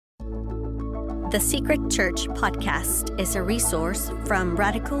The Secret Church podcast is a resource from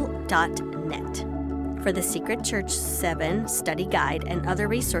radical.net. For the Secret Church 7 study guide and other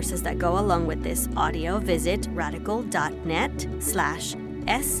resources that go along with this audio, visit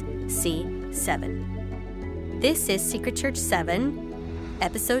radical.net/SC7. This is Secret Church 7,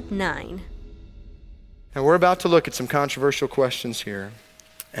 Episode 9. And we're about to look at some controversial questions here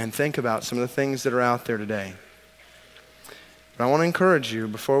and think about some of the things that are out there today. But I want to encourage you,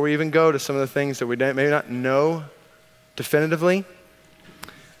 before we even go to some of the things that we may not know definitively,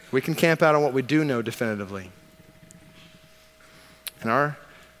 we can camp out on what we do know definitively. In our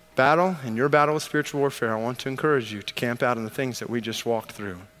battle, in your battle with spiritual warfare, I want to encourage you to camp out on the things that we just walked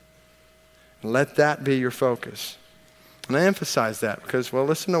through. And let that be your focus. And I emphasize that because, well,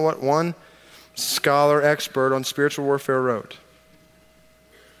 listen to what one scholar expert on spiritual warfare wrote.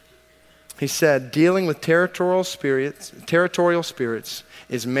 He said, dealing with territorial spirits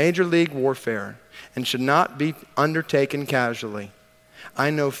is major league warfare and should not be undertaken casually. I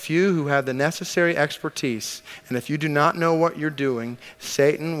know few who have the necessary expertise, and if you do not know what you're doing,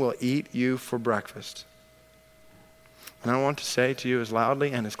 Satan will eat you for breakfast. And I want to say to you as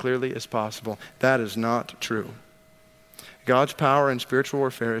loudly and as clearly as possible, that is not true. God's power in spiritual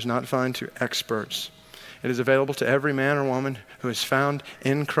warfare is not found to experts. It is available to every man or woman who is found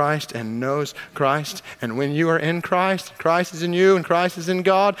in Christ and knows Christ. And when you are in Christ, Christ is in you and Christ is in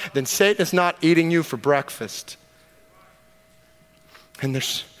God, then Satan is not eating you for breakfast. And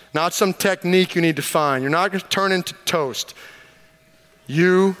there's not some technique you need to find. You're not going to turn into toast.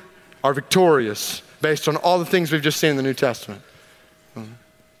 You are victorious based on all the things we've just seen in the New Testament.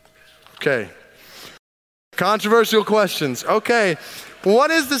 Okay. Controversial questions. Okay.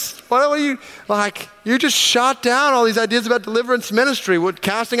 What is this? What are you, like, you just shot down all these ideas about deliverance ministry,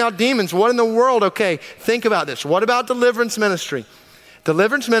 casting out demons. What in the world? Okay, think about this. What about deliverance ministry?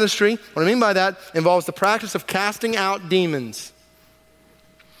 Deliverance ministry, what I mean by that, involves the practice of casting out demons.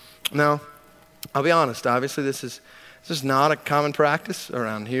 Now, I'll be honest, obviously this is not a common practice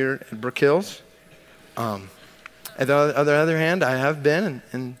around here at Brook Hills. On the other hand, I have been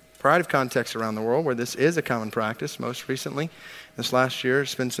in a variety of contexts around the world where this is a common practice. Most recently, this last year,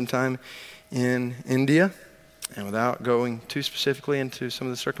 spent some time in India, and without going too specifically into some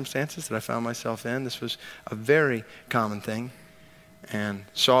of the circumstances that I found myself in, this was a very common thing, and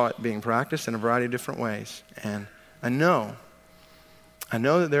saw it being practiced in a variety of different ways. And I know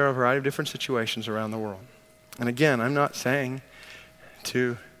that there are a variety of different situations around the world. And again, I'm not saying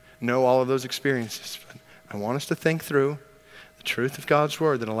to know all of those experiences, but I want us to think through the truth of God's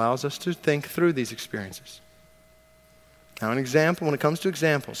word that allows us to think through these experiences. Now, an example, when it comes to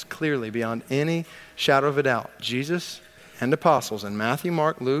examples, clearly, beyond any shadow of a doubt, Jesus and apostles in Matthew,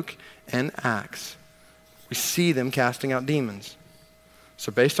 Mark, Luke, and Acts, we see them casting out demons.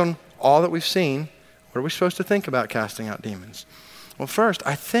 So based on all that we've seen, what are we supposed to think about casting out demons? Well, first,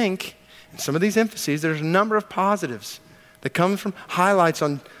 I think in some of these emphases, there's a number of positives that come from highlights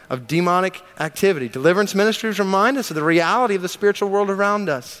of demonic activity. Deliverance ministries remind us of the reality of the spiritual world around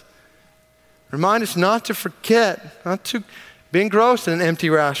us. Remind us not to forget, not to be engrossed in an empty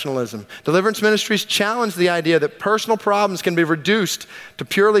rationalism. Deliverance ministries challenge the idea that personal problems can be reduced to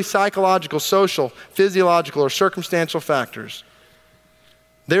purely psychological, social, physiological, or circumstantial factors.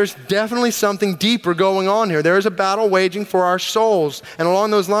 There's definitely something deeper going on here. There is a battle waging for our souls. And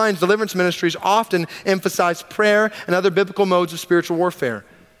along those lines, deliverance ministries often emphasize prayer and other biblical modes of spiritual warfare.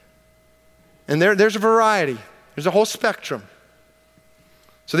 And there's a variety. There's a whole spectrum.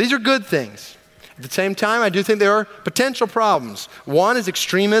 So these are good things. At the same time, I do think there are potential problems. One is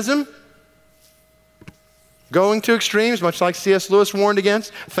extremism. Going to extremes, much like C.S. Lewis warned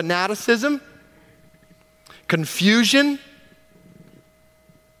against. Fanaticism. Confusion.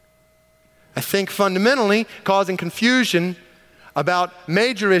 I think fundamentally causing confusion about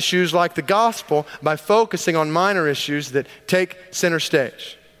major issues like the gospel by focusing on minor issues that take center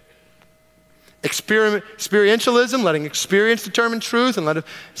stage. Experientialism, letting experience determine truth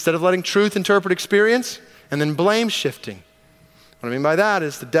instead of letting truth interpret experience, and then blame shifting. What I mean by that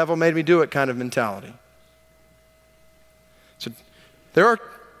is the devil made me do it kind of mentality. So there are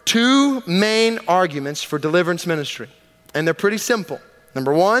two main arguments for deliverance ministry, and they're pretty simple.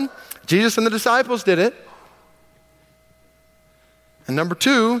 Number one, Jesus and the disciples did it. And number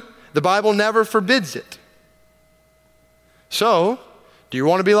two, the Bible never forbids it. So, do you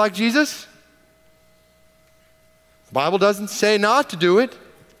want to be like Jesus? The Bible doesn't say not to do it.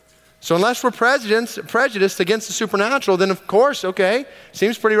 So unless we're prejudiced against the supernatural, then of course, okay,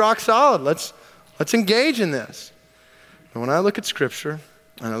 seems pretty rock solid. Let's engage in this. And when I look at Scripture,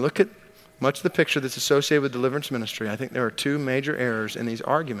 and I look at much of the picture that's associated with deliverance ministry, I think there are two major errors in these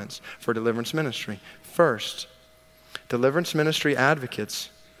arguments for deliverance ministry. First, deliverance ministry advocates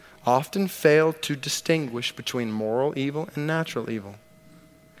often fail to distinguish between moral evil and natural evil.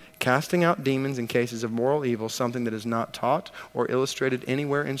 Casting out demons in cases of moral evil is something that is not taught or illustrated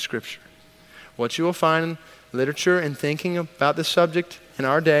anywhere in Scripture. What you will find in literature and thinking about this subject in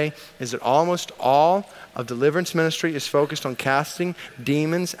our day is that almost all of deliverance ministry is focused on casting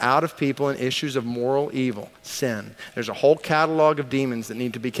demons out of people in issues of moral evil, sin. There's a whole catalog of demons that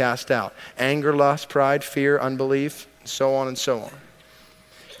need to be cast out. Anger, lust, pride, fear, unbelief, and so on and so on.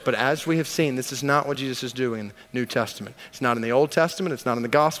 But as we have seen, this is not what Jesus is doing in the New Testament. It's not in the Old Testament. It's not in the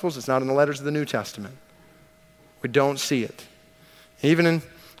Gospels. It's not in the letters of the New Testament. We don't see it. Even in,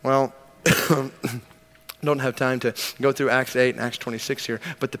 don't have time to go through Acts 8 and Acts 26 here,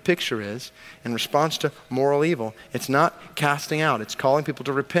 but the picture is, in response to moral evil, it's not casting out, it's calling people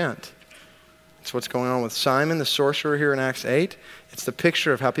to repent. It's what's going on with Simon, the sorcerer here in Acts 8. It's the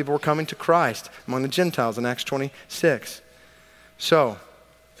picture of how people were coming to Christ among the Gentiles in Acts 26. So,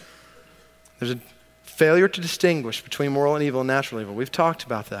 there's a failure to distinguish between moral and evil and natural evil. We've talked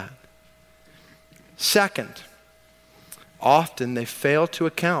about that. Second, often they fail to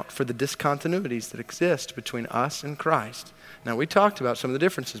account for the discontinuities that exist between us and Christ. Now, we talked about some of the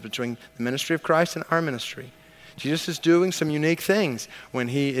differences between the ministry of Christ and our ministry. Jesus is doing some unique things when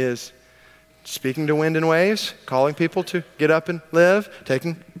he is speaking to wind and waves, calling people to get up and live,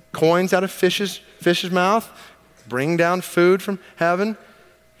 taking coins out of fish's mouth, bringing down food from heaven.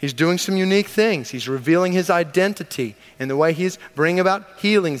 He's doing some unique things. He's revealing his identity in the way he's bringing about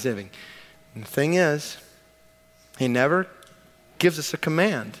healings living. And the thing is, he never gives us a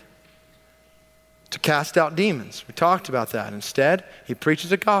command to cast out demons. We talked about that. Instead, he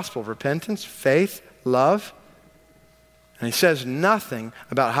preaches a gospel of repentance, faith, love. And he says nothing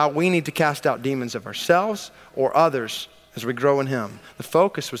about how we need to cast out demons of ourselves or others as we grow in him. The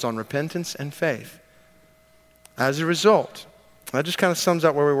focus was on repentance and faith. As a result, that just kind of sums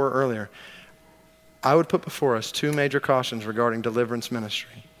up where we were earlier. I would put before us two major cautions regarding deliverance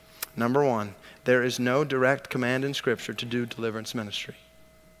ministry. Number one, there is no direct command in Scripture to do deliverance ministry,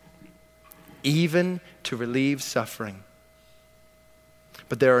 even to relieve suffering.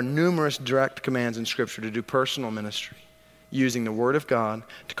 But there are numerous direct commands in Scripture to do personal ministry, using the Word of God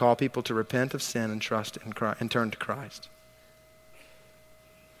to call people to repent of sin and trust in Christ, and turn to Christ.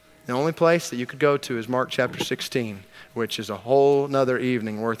 The only place that you could go to is Mark chapter 16, which is a whole nother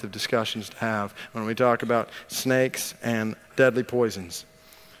evening worth of discussions to have when we talk about snakes and deadly poisons.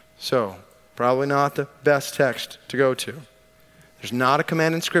 So, probably not the best text to go to. There's not a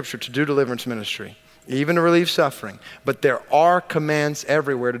command in Scripture to do deliverance ministry, even to relieve suffering. But there are commands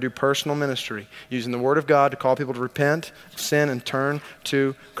everywhere to do personal ministry, using the Word of God to call people to repent of sin and turn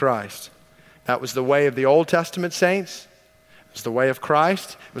to Christ. That was the way of the Old Testament saints. It was the way of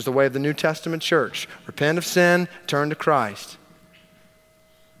Christ. It was the way of the New Testament church. Repent of sin, turn to Christ.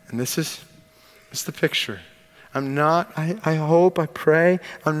 And this is the picture. I hope, I pray,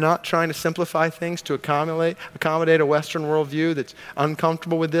 I'm not trying to simplify things to accommodate a Western worldview that's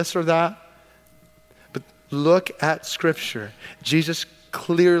uncomfortable with this or that. But look at Scripture. Jesus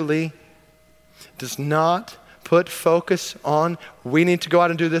clearly does not put focus on we need to go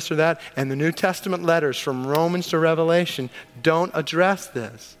out and do this or that. And the New Testament letters from Romans to Revelation don't address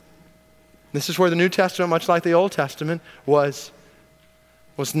this. This is where the New Testament, much like the Old Testament, was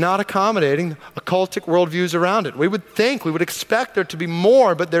not accommodating occultic worldviews around it. We would expect there to be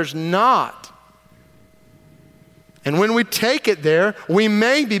more, but there's not. And when we take it there, we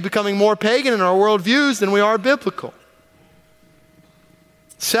may be becoming more pagan in our worldviews than we are biblical.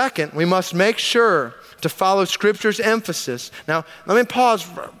 Second, we must make sure to follow Scripture's emphasis. Now, let me pause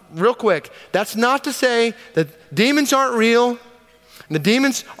real quick. That's not to say that demons aren't real, and the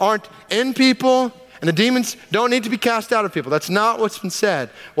demons aren't in people, and the demons don't need to be cast out of people. That's not what's been said.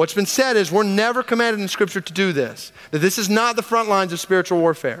 What's been said is we're never commanded in Scripture to do this. That this is not the front lines of spiritual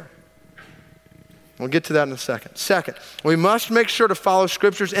warfare. We'll get to that in a second. Second, we must make sure to follow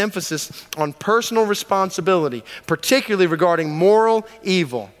Scripture's emphasis on personal responsibility, particularly regarding moral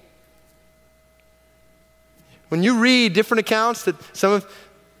evil. When you read different accounts that some of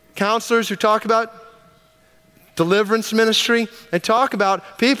counselors who talk about deliverance ministry, they talk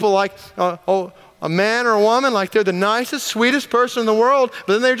about people like a man or a woman, like they're the nicest, sweetest person in the world,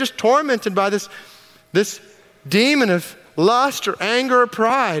 but then they're just tormented by this demon of lust or anger or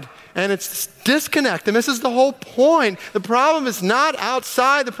pride. And it's this disconnect. And this is the whole point. The problem is not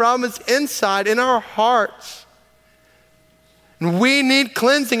outside. The problem is inside, in our hearts. And we need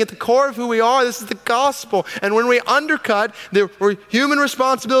cleansing at the core of who we are. This is the gospel. And when we undercut the human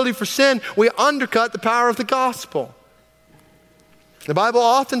responsibility for sin, we undercut the power of the gospel. The Bible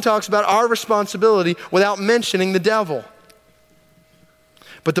often talks about our responsibility without mentioning the devil.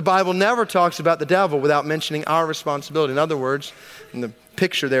 But the Bible never talks about the devil without mentioning our responsibility. In other words, and the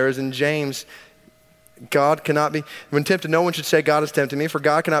picture there is in James, God cannot be, when tempted, no one should say, God is tempting me, for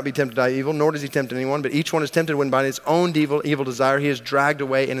God cannot be tempted by evil, nor does he tempt anyone, but each one is tempted when by his own evil desire he is dragged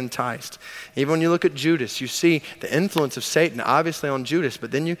away and enticed. Even when you look at Judas, you see the influence of Satan obviously on Judas, but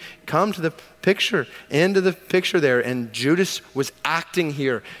then you come to the picture, end of the picture there, and Judas was acting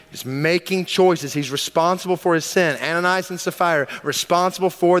here. He's making choices. He's responsible for his sin. Ananias and Sapphira, responsible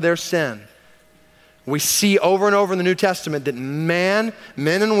for their sin. We see over and over in the New Testament that men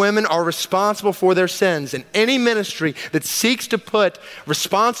and women are responsible for their sins. And any ministry that seeks to put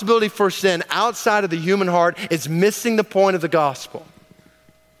responsibility for sin outside of the human heart is missing the point of the gospel.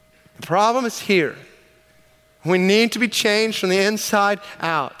 The problem is here. We need to be changed from the inside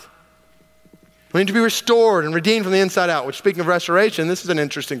out. We need to be restored and redeemed from the inside out, which, speaking of restoration, this is an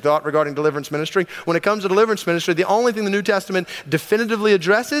interesting thought regarding deliverance ministry. When it comes to deliverance ministry, the only thing the New Testament definitively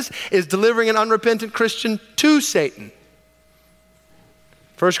addresses is delivering an unrepentant Christian to Satan.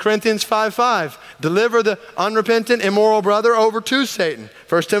 1 Corinthians 5:5, deliver the unrepentant, immoral brother over to Satan.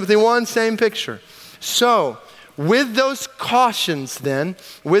 1 Timothy 1, same picture. So, with those cautions then,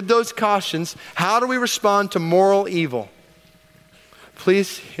 how do we respond to moral evil?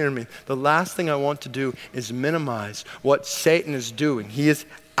 Please hear me. The last thing I want to do is minimize what Satan is doing. He is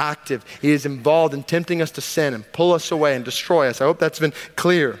active. He is involved in tempting us to sin and pull us away and destroy us. I hope that's been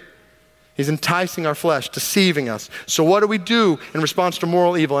clear. He's enticing our flesh, deceiving us. So what do we do in response to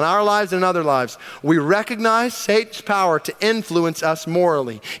moral evil in our lives and in other lives? We recognize Satan's power to influence us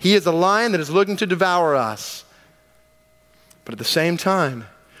morally. He is a lion that is looking to devour us. But at the same time,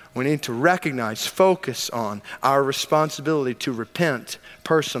 we need to recognize, focus on our responsibility to repent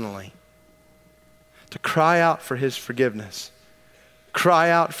personally, to cry out for his forgiveness, cry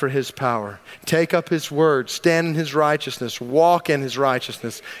out for his power, take up his word, stand in his righteousness, walk in his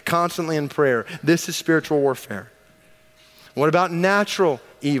righteousness, constantly in prayer. This is spiritual warfare. What about natural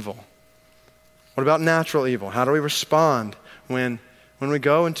evil? What about natural evil? How do we respond when we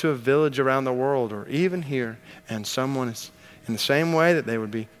go into a village around the world or even here and someone is in the same way that they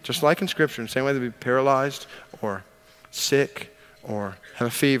would be, just like in Scripture, in the same way they'd be paralyzed or sick or have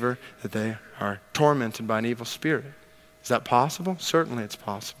a fever, that they are tormented by an evil spirit? Is that possible? Certainly it's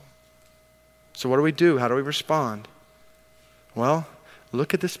possible. So what do we do? How do we respond? Well,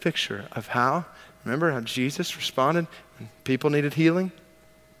 look at this picture of remember how Jesus responded when people needed healing?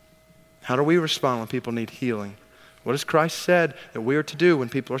 How do we respond when people need healing? What has Christ said that we are to do when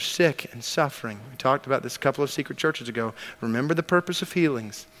people are sick and suffering? We talked about this a couple of secret churches ago. Remember the purpose of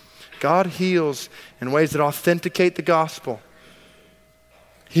healings. God heals in ways that authenticate the gospel.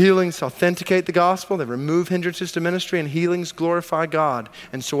 Healings authenticate the gospel. They remove hindrances to ministry, and healings glorify God.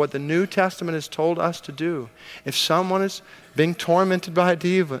 And so what the New Testament has told us to do, if someone is being tormented by a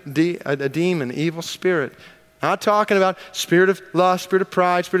demon, evil spirit, not talking about spirit of lust, spirit of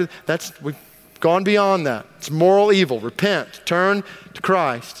pride, we've gone beyond that. It's moral evil. Repent. Turn to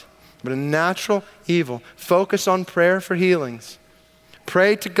Christ. But in natural evil, focus on prayer for healings.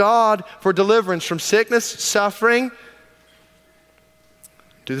 Pray to God for deliverance from sickness, suffering.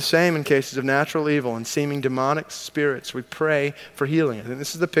 Do the same in cases of natural evil and seeming demonic spirits. We pray for healing. I think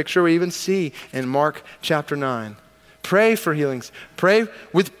this is the picture we even see in Mark chapter 9. Pray for healings. Pray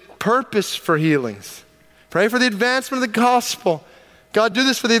with purpose for healings. Pray for the advancement of the gospel. God, do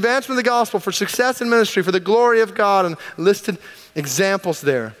this for the advancement of the gospel, for success in ministry, for the glory of God, and listed examples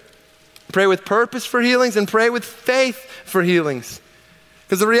there. Pray with purpose for healings and pray with faith for healings.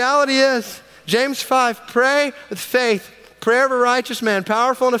 Because the reality is, James 5, pray with faith. Prayer of a righteous man,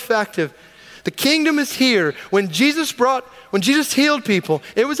 powerful and effective. The kingdom is here. When Jesus healed people,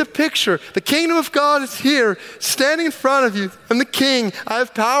 it was a picture. The kingdom of God is here, standing in front of you. I'm the king. I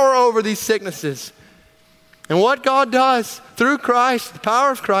have power over these sicknesses. And what God does through Christ, the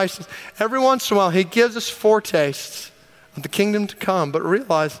power of Christ, is every once in a while he gives us foretastes of the kingdom to come. But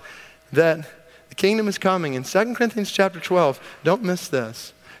realize that the kingdom is coming. In 2 Corinthians chapter 12, don't miss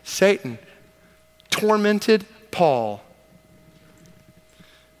this. Satan tormented Paul.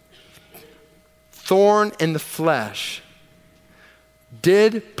 Thorn in the flesh.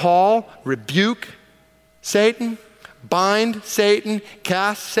 Did Paul rebuke Satan, bind Satan,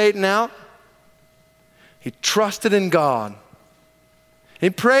 cast Satan out? He trusted in God. He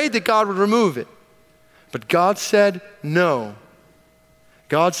prayed that God would remove it. But God said no.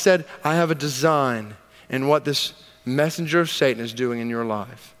 God said, I have a design in what this messenger of Satan is doing in your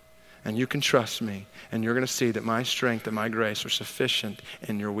life. And you can trust me, and you're going to see that my strength and my grace are sufficient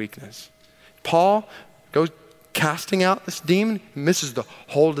in your weakness. Paul goes casting out this demon, misses the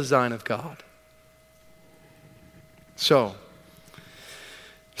whole design of God. So,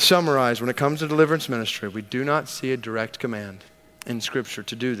 summarize, when it comes to deliverance ministry, we do not see a direct command in Scripture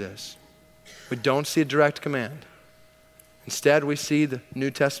to do this. We don't see a direct command. Instead, we see the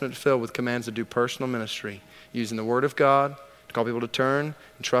New Testament filled with commands to do personal ministry, using the Word of God to call people to turn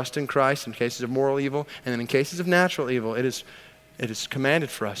and trust in Christ in cases of moral evil, and then in cases of natural evil, it is commanded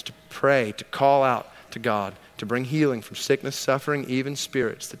for us to pray, to call out to God, to bring healing from sickness, suffering, even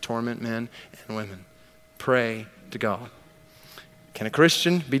spirits that torment men and women. Pray to God. Can a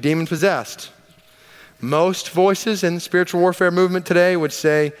Christian be demon-possessed? Most voices in the spiritual warfare movement today would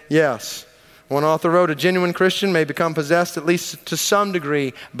say yes. One author wrote, a genuine Christian may become possessed at least to some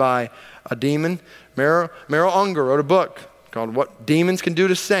degree by a demon. Merrill Unger wrote a book called What Demons Can Do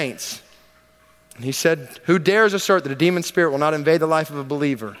to Saints. And he said, who dares assert that a demon spirit will not invade the life of a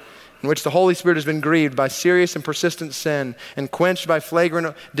believer, in which the Holy Spirit has been grieved by serious and persistent sin and quenched by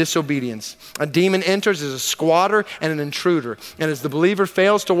flagrant disobedience? A demon enters as a squatter and an intruder. And as the believer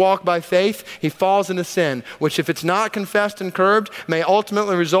fails to walk by faith, he falls into sin, which if it's not confessed and curbed, may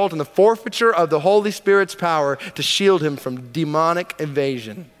ultimately result in the forfeiture of the Holy Spirit's power to shield him from demonic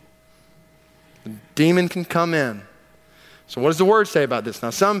invasion. The demon can come in. So what does the Word say about this? Now,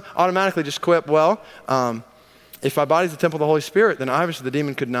 some automatically just quip, if my body's the temple of the Holy Spirit, then obviously the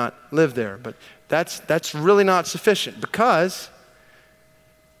demon could not live there. But that's really not sufficient because,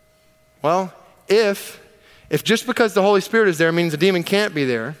 if just because the Holy Spirit is there means the demon can't be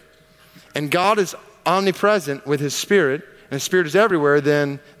there, and God is omnipresent with His Spirit, and His Spirit is everywhere,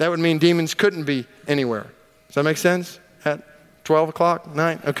 then that would mean demons couldn't be anywhere. Does that make sense? At 12 o'clock,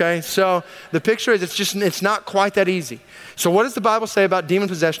 9, okay? So the picture is it's not quite that easy. So what does the Bible say about demon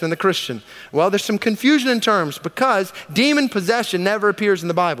possession in the Christian? Well, there's some confusion in terms because demon possession never appears in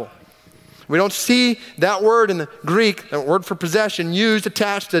the Bible. We don't see that word in the Greek, that word for possession, used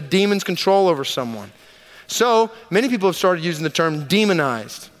attached to demon's control over someone. So many people have started using the term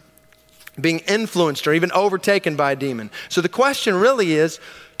demonized, being influenced or even overtaken by a demon. So the question really is,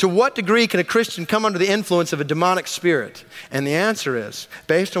 to what degree can a Christian come under the influence of a demonic spirit? And the answer is,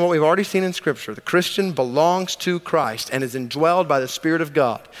 based on what we've already seen in Scripture, the Christian belongs to Christ and is indwelled by the Spirit of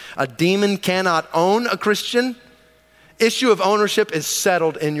God. A demon cannot own a Christian. Issue of ownership is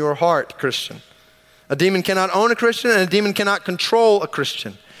settled in your heart, Christian. A demon cannot own a Christian, and a demon cannot control a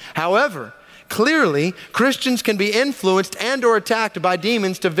Christian. However, clearly, Christians can be influenced and or attacked by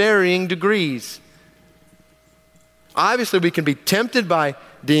demons to varying degrees. Obviously, we can be tempted by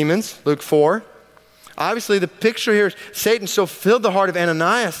demons, Luke 4. Obviously, the picture here is Satan so filled the heart of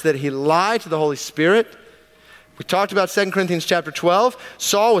Ananias that he lied to the Holy Spirit. We talked about 2 Corinthians chapter 12.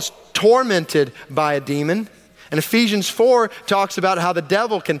 Saul was tormented by a demon. And Ephesians 4 talks about how the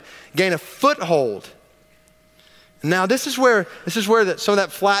devil can gain a foothold. Now, this is where some of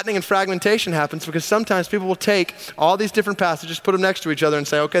that flattening and fragmentation happens, because sometimes people will take all these different passages, put them next to each other and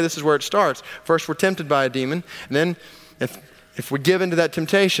say, okay, this is where it starts. First, we're tempted by a demon. And then if we give into that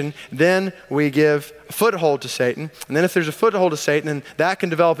temptation, then we give a foothold to Satan. And then if there's a foothold to Satan, then that can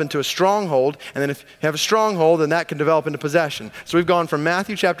develop into a stronghold. And then if you have a stronghold, then that can develop into possession. So we've gone from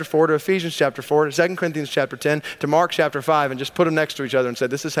Matthew chapter 4 to Ephesians chapter 4 to 2 Corinthians chapter 10 to Mark chapter 5 and just put them next to each other and said,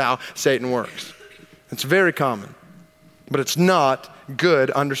 this is how Satan works. It's very common. But it's not good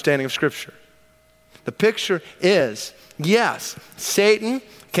understanding of Scripture. The picture is, yes, Satan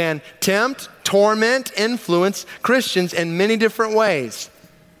can tempt, torment, influence Christians in many different ways.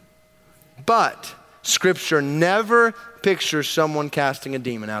 But Scripture never pictures someone casting a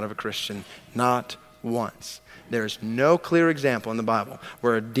demon out of a Christian, not once. There's no clear example in the Bible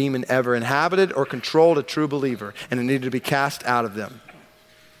where a demon ever inhabited or controlled a true believer and it needed to be cast out of them.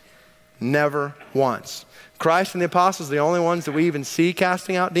 Never once. Christ and the apostles are the only ones that we even see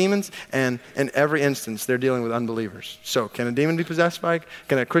casting out demons, and in every instance, they're dealing with unbelievers. So can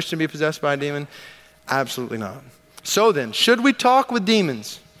a Christian be possessed by a demon? Absolutely not. So then, should we talk with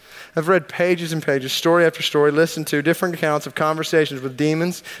demons? I've read pages and pages, story after story, listened to different accounts of conversations with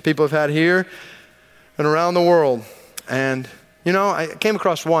demons people have had here and around the world. And, I came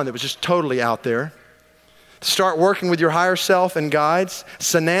across one that was just totally out there. Start working with your higher self and guides.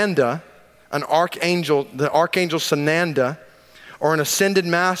 Sananda, the archangel Sananda, or an ascended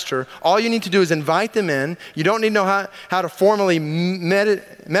master, all you need to do is invite them in. You don't need to know how to formally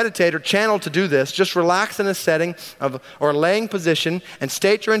meditate or channel to do this. Just relax in a setting or laying position and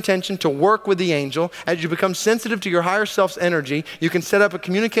state your intention to work with the angel. As you become sensitive to your higher self's energy, you can set up a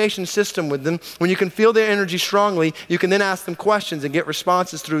communication system with them. When you can feel their energy strongly, you can then ask them questions and get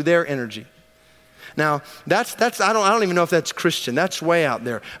responses through their energy. Now, that's I don't even know if that's Christian. That's way out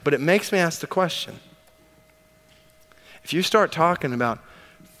there. But it makes me ask the question. If you start talking about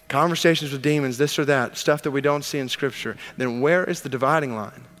conversations with demons, this or that, stuff that we don't see in Scripture, then where is the dividing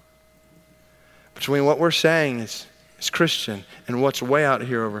line between what we're saying is Christian and what's way out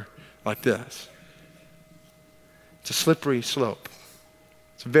here over like this? It's a slippery slope.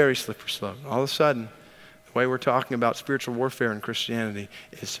 It's a very slippery slope. All of a sudden, the way we're talking about spiritual warfare in Christianity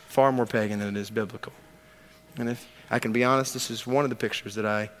is far more pagan than it is biblical. And if I can be honest, this is one of the pictures that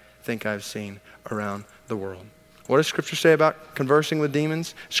I think I've seen around the world. What does Scripture say about conversing with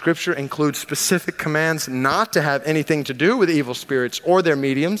demons? Scripture includes specific commands not to have anything to do with evil spirits or their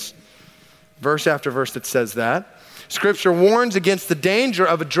mediums. Verse after verse that says that. Scripture warns against the danger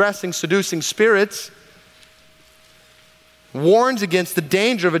of addressing seducing spirits. Warns against the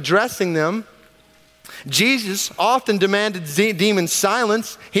danger of addressing them. Jesus often demanded demons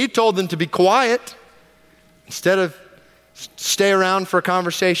silence. He told them to be quiet instead of stay around for a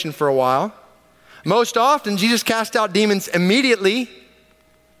conversation for a while. Most often, Jesus cast out demons immediately.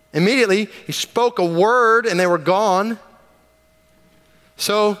 Immediately, he spoke a word and they were gone.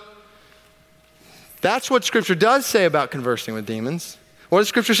 So, that's what Scripture does say about conversing with demons. What does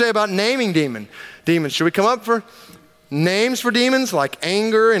Scripture say about naming demons? Should we come up for names for demons like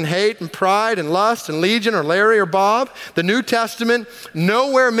anger and hate and pride and lust and legion or Larry or Bob? The New Testament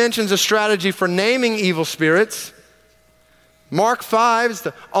nowhere mentions a strategy for naming evil spirits. Mark 5 is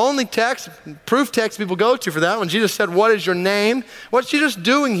the only proof text people go to for that. When Jesus said, "What is your name?" What's Jesus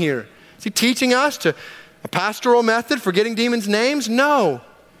doing here? Is he teaching us a pastoral method for getting demons' names? No.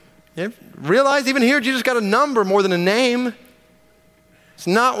 You realize even here Jesus got a number more than a name. It's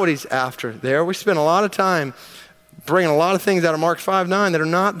not what he's after there. We spend a lot of time bringing a lot of things out of Mark 5:9 that are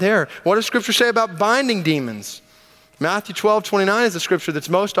not there. What does Scripture say about binding demons? Matthew 12:29 is the scripture that's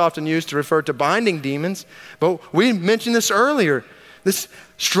most often used to refer to binding demons. But we mentioned this earlier. This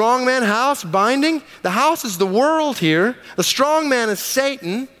strong man house binding, the house is the world here. The strong man is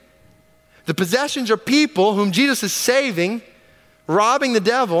Satan. The possessions are people whom Jesus is saving, robbing the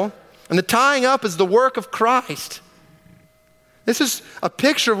devil, and the tying up is the work of Christ. This is a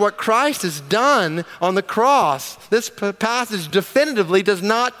picture of what Christ has done on the cross. This passage definitively does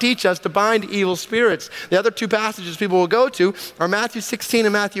not teach us to bind evil spirits. The other two passages people will go to are Matthew 16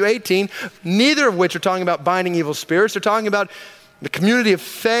 and Matthew 18, neither of which are talking about binding evil spirits. They're talking about the community of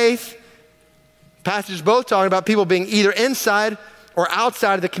faith. Passages both talking about people being either inside or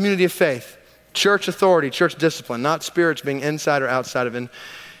outside of the community of faith. Church authority, church discipline, not spirits being inside or outside of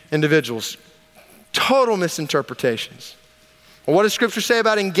individuals. Total misinterpretations. Well, what does Scripture say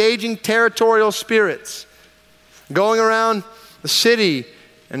about engaging territorial spirits? Going around the city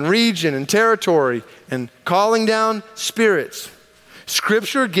and region and territory and calling down spirits.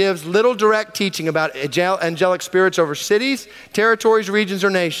 Scripture gives little direct teaching about angelic spirits over cities, territories, regions,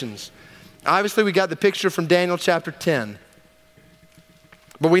 or nations. Obviously, we got the picture from Daniel chapter 10.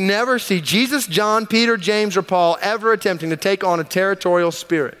 But we never see Jesus, John, Peter, James, or Paul ever attempting to take on a territorial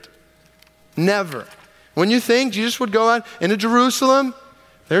spirit. Never. When you think Jesus would go out into Jerusalem,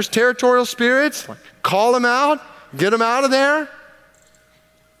 there's territorial spirits, call them out, get them out of there.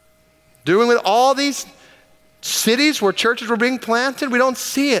 Doing with all these cities where churches were being planted, we don't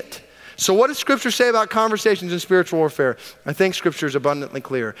see it. So what does Scripture say about conversations in spiritual warfare? I think Scripture is abundantly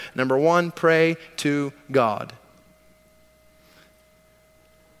clear. Number one, pray to God.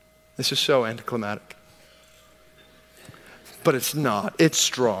 This is so anticlimactic. But it's not. It's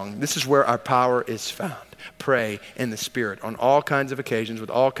strong. This is where our power is found. Pray in the Spirit on all kinds of occasions with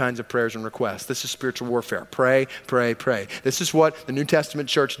all kinds of prayers and requests. This is spiritual warfare. Pray, pray, pray. This is what the New Testament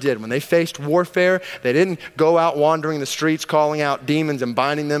church did. When they faced warfare, they didn't go out wandering the streets calling out demons and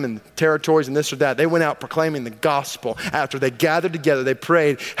binding them in territories and this or that. They went out proclaiming the gospel. After they gathered together, they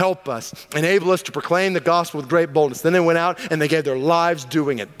prayed, help us, enable us to proclaim the gospel with great boldness. Then they went out and they gave their lives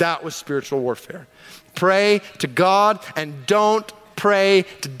doing it. That was spiritual warfare. Pray to God and don't pray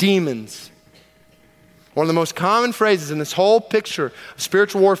to demons. One of the most common phrases in this whole picture of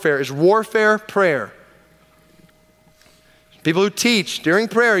spiritual warfare is warfare prayer. People who teach during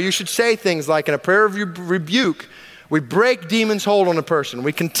prayer, you should say things like in a prayer of rebuke, we break demons' hold on a person.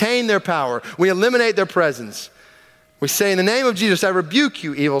 We contain their power. We eliminate their presence. We say, in the name of Jesus, I rebuke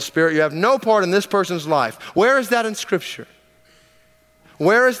you, evil spirit. You have no part in this person's life. Where is that in Scripture?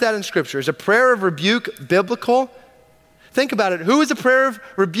 Where is that in Scripture? Is a prayer of rebuke biblical? Think about it. Who is a prayer of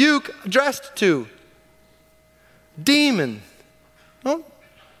rebuke addressed to? Demon. Don't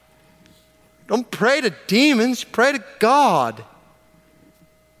pray to demons, pray to God.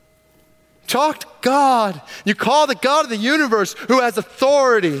 Talk to God. You call the God of the universe who has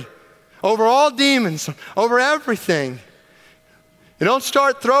authority over all demons, over everything. You don't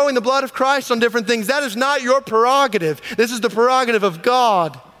start throwing the blood of Christ on different things. That is not your prerogative. This is the prerogative of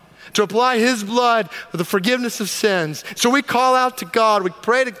God to apply His blood for the forgiveness of sins. So we call out to God. We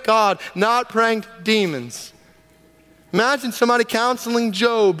pray to God, not praying to demons. Imagine somebody counseling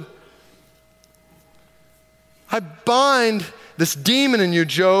Job. I bind this demon in you,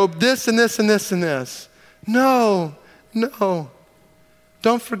 Job, this and this and this and this. No.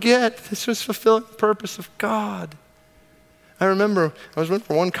 Don't forget, this was fulfilling the purpose of God. I remember I went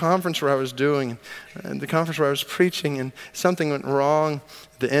for one conference where I was doing, and the conference where I was preaching, and something went wrong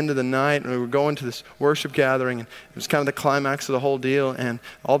at the end of the night, and we were going to this worship gathering, and it was kind of the climax of the whole deal, and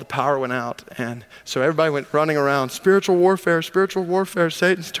all the power went out, and so everybody went running around, spiritual warfare,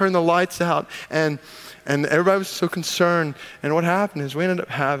 Satan's turned the lights out, and everybody was so concerned. And what happened is we ended up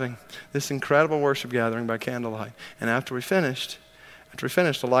having this incredible worship gathering by candlelight, and after we finished,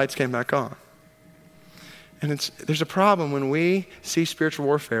 the lights came back on. And there's a problem when we see spiritual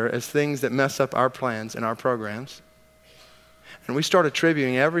warfare as things that mess up our plans and our programs. And we start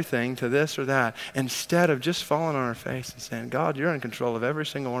attributing everything to this or that instead of just falling on our face and saying, God, you're in control of every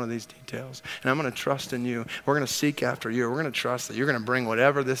single one of these details. And I'm going to trust in you. We're going to seek after you. We're going to trust that you're going to bring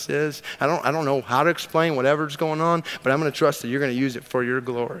whatever this is. I don't know how to explain whatever's going on, but I'm going to trust that you're going to use it for your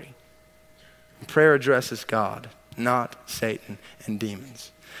glory. Prayer addresses God, not Satan and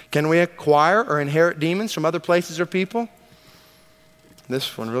demons. Can we acquire or inherit demons from other places or people?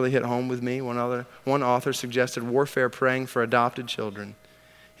 This one really hit home with me. One author suggested warfare praying for adopted children.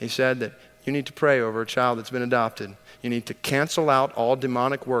 He said that you need to pray over a child that's been adopted. You need to cancel out all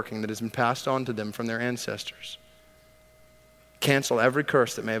demonic working that has been passed on to them from their ancestors. Cancel every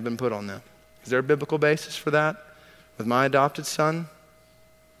curse that may have been put on them. Is there a biblical basis for that? With my adopted son?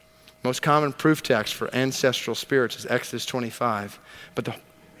 Most common proof text for ancestral spirits is Exodus 25. But the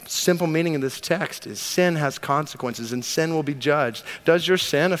simple meaning of this text is sin has consequences and sin will be judged. Does your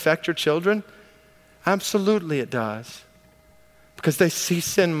sin affect your children? Absolutely it does. Because they see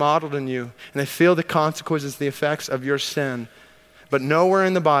sin modeled in you and they feel the consequences, the effects of your sin. But nowhere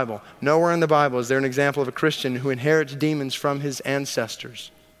in the Bible is there an example of a Christian who inherits demons from his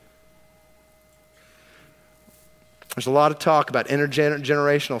ancestors. There's a lot of talk about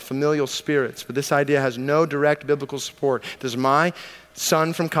intergenerational, familial spirits, but this idea has no direct biblical support. Does my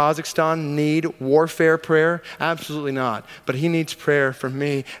son from Kazakhstan need warfare prayer? Absolutely not. But he needs prayer from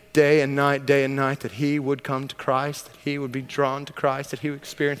me day and night, that he would come to Christ, that he would be drawn to Christ, that he would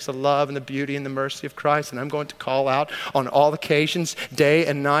experience the love and the beauty and the mercy of Christ. And I'm going to call out on all occasions, day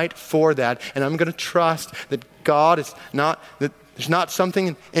and night for that. And I'm going to trust that God is not, that there's not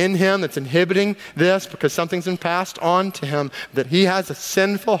something in him that's inhibiting this because something's been passed on to him, that he has a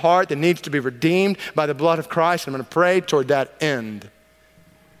sinful heart that needs to be redeemed by the blood of Christ. I'm going to pray toward that end.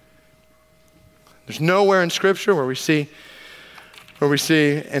 There's nowhere in Scripture where we see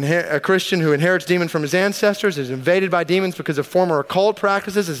a Christian who inherits demons from his ancestors, is invaded by demons because of former occult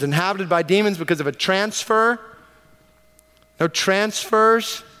practices, is inhabited by demons because of a transfer. No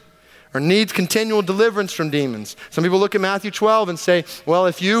transfers. Or needs continual deliverance from demons. Some people look at Matthew 12 and say, well,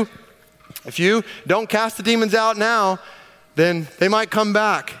 if you don't cast the demons out now, then they might come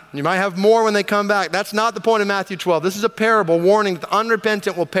back. You might have more when they come back. That's not the point of Matthew 12. This is a parable warning that the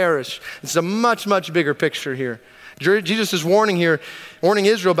unrepentant will perish. It's a much, much bigger picture here. Jesus is warning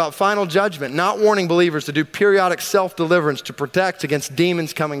Israel about final judgment, not warning believers to do periodic self-deliverance to protect against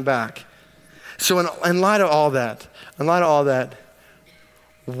demons coming back. So in light of all that,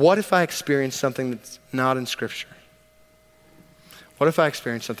 what if I experience something that's not in Scripture? What if I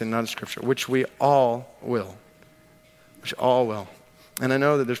experience something not in Scripture, which we all will? And I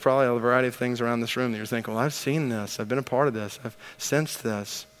know that there's probably a variety of things around this room that you're thinking, well, I've seen this. I've been a part of this. I've sensed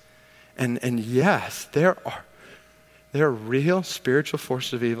this. And yes, there are real spiritual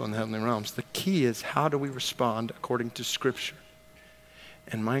forces of evil in the heavenly realms. The key is, how do we respond according to Scripture?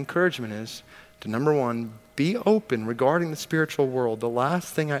 And my encouragement is to, number one, be open regarding the spiritual world. The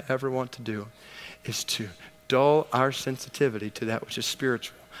last thing I ever want to do is to dull our sensitivity to that which is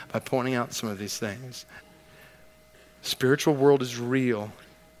spiritual by pointing out some of these things. Spiritual world is real.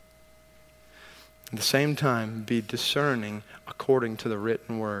 At the same time, be discerning according to the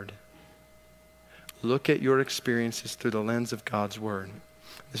written word. Look at your experiences through the lens of God's word.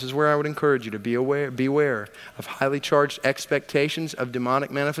 This is where I would encourage you to beware of highly charged expectations of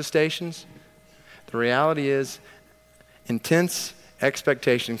demonic manifestations. The reality is, intense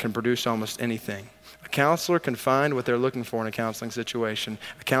expectation can produce almost anything. A counselor can find what they're looking for in a counseling situation.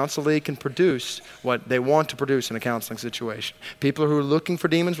 A counselee can produce what they want to produce in a counseling situation. People who are looking for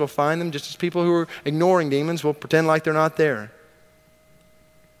demons will find them, just as people who are ignoring demons will pretend like they're not there.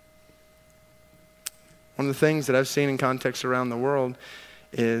 One of the things that I've seen in contexts around the world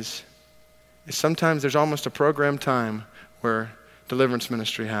is sometimes there's almost a programmed time where deliverance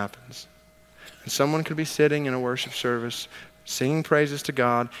ministry happens. And someone could be sitting in a worship service, singing praises to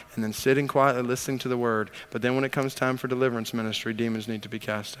God, and then sitting quietly listening to the word. But then when it comes time for deliverance ministry, demons need to be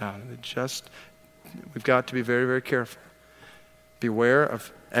cast out. And we've got to be very, very careful. Beware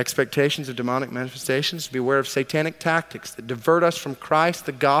of expectations of demonic manifestations. Beware of satanic tactics that divert us from Christ,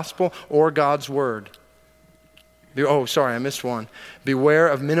 the gospel, or God's word. Oh, sorry, I missed one. Beware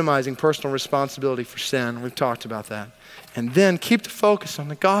of minimizing personal responsibility for sin. We've talked about that. And then keep the focus on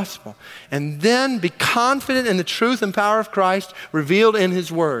the gospel. And then be confident in the truth and power of Christ revealed in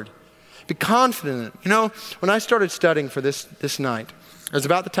his word. Be confident in it. You know, when I started studying for this night, it was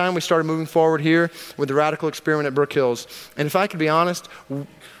about the time we started moving forward here with the Radical Experiment at Brook Hills. And if I could be honest,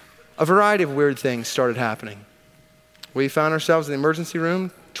 a variety of weird things started happening. We found ourselves in the emergency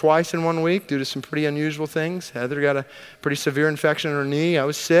room twice in 1 week due to some pretty unusual things. Heather got a pretty severe infection in her knee. I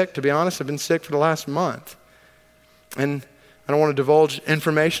was sick. To be honest, I've been sick for the last month. And I don't want to divulge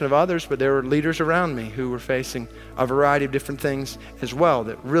information of others, but there were leaders around me who were facing a variety of different things as well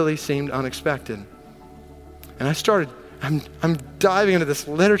that really seemed unexpected. And I'm diving into this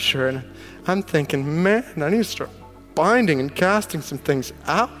literature and I'm thinking, man, I need to start binding and casting some things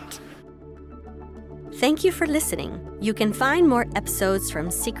out. Thank you for listening. You can find more episodes from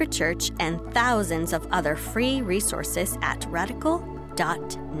Secret Church and thousands of other free resources at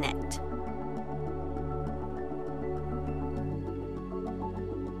radical.net.